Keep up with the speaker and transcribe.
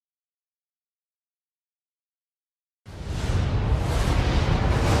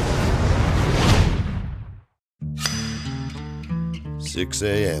6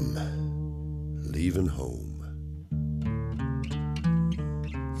 a.m. Leaving home.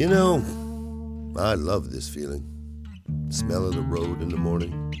 You know, I love this feeling. Smell of the road in the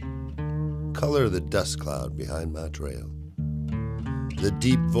morning. Color of the dust cloud behind my trail. The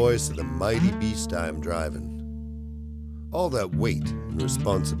deep voice of the mighty beast I'm driving. All that weight and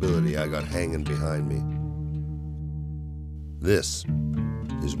responsibility I got hanging behind me. This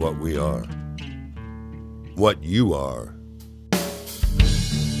is what we are. What you are.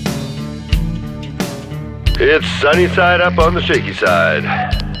 It's sunny side up on the shaky side.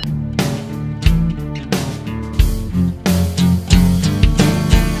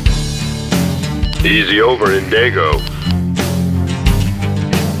 Easy over in Dago.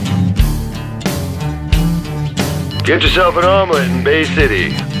 Get yourself an omelet in Bay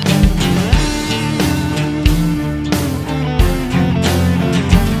City.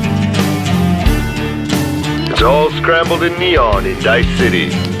 It's all scrambled in neon in Dice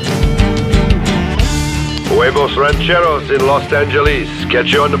City. Huevos Rancheros in Los Angeles.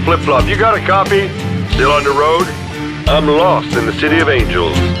 Catch you on the flip-flop. You got a copy? Still on the road? I'm lost in the city of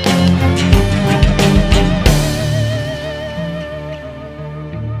angels.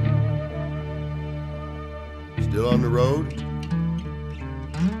 Still on the road?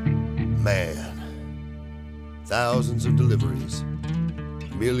 Man. Thousands of deliveries.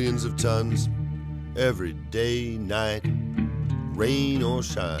 Millions of tons. Every day, night, rain or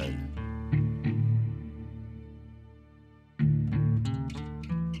shine.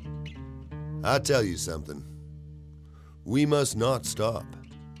 I tell you something. We must not stop.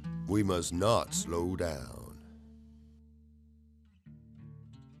 We must not slow down.